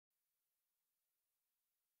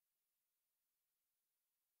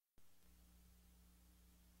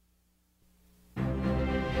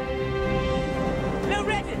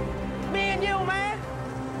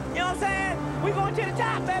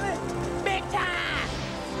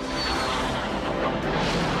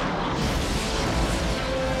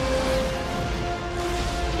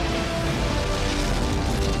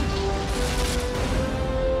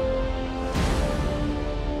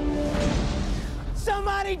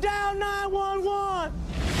down 911!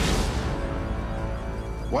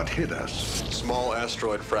 What hit us? Small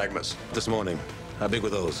asteroid fragments. This morning. How big were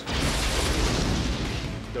those?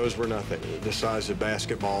 Those were nothing. The size of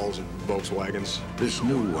basketballs and Volkswagens. This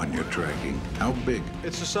new one you're tracking, how big?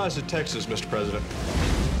 It's the size of Texas, Mr. President.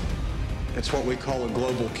 It's what we call a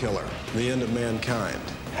global killer, the end of mankind.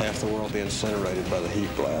 Half the world will be incinerated by the heat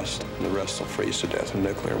blast, and the rest will freeze to death in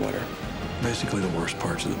nuclear winter. Basically the worst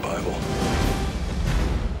parts of the Bible.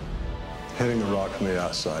 Hitting the rock from the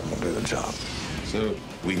outside will do the job. So,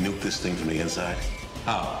 we nuke this thing from the inside?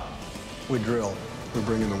 How? We drill. We're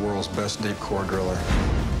bringing the world's best deep core driller.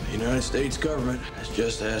 The United States government has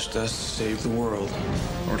just asked us to save the world.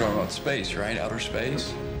 We're talking about space, right? Outer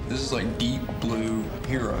space? This is like deep blue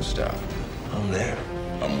hero stuff. I'm there.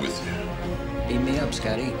 I'm with you. Beam me up,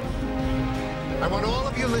 Scotty. I want all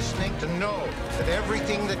of you listening to know that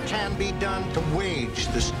everything that can be done to wage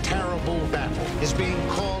this terrible battle is being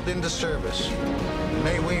called into service.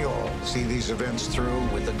 May we all see these events through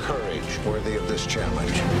with the courage worthy of this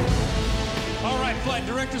challenge. All right, flight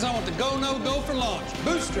directors, I want the go, no, go for launch.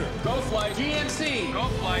 Booster, go flight. GNC, go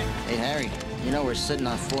flight. Hey, Harry, you know we're sitting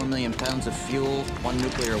on 4 million pounds of fuel, 1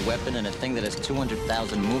 nuclear weapon, and a thing that has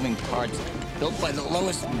 200,000 moving parts built by the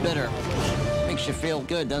lowest bidder. Makes you feel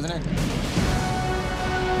good, doesn't it?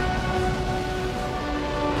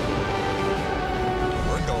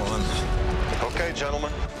 We're going. Okay,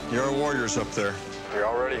 gentlemen. You're warriors up there. You're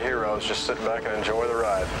already heroes. Just sit back and enjoy the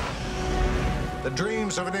ride. The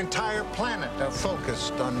dreams of an entire planet are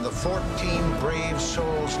focused on the 14 brave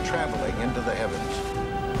souls traveling into the heavens.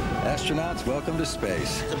 Astronauts, welcome to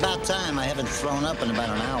space. It's about time. I haven't thrown up in about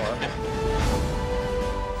an hour.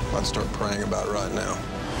 I'd start praying about it right now.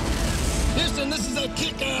 Houston, this is a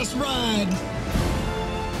kick-ass ride.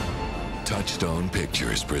 Touchstone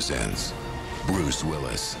Pictures presents Bruce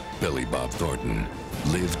Willis, Billy Bob Thornton,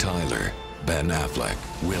 Liv Tyler, Ben Affleck,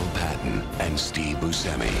 Will Patton, and Steve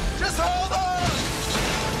Buscemi. Just hold on!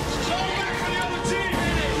 Fall back for the other team!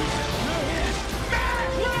 Matt,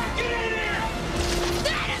 get in here!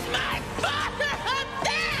 That is my father up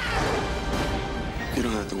there! You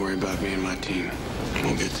don't have to worry about me and my team.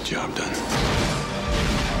 We'll get the job done.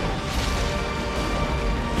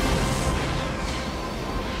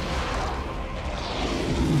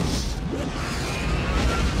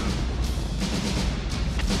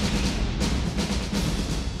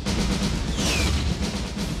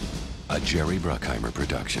 A Jerry Bruckheimer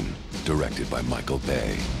production, directed by Michael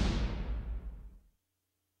Bay.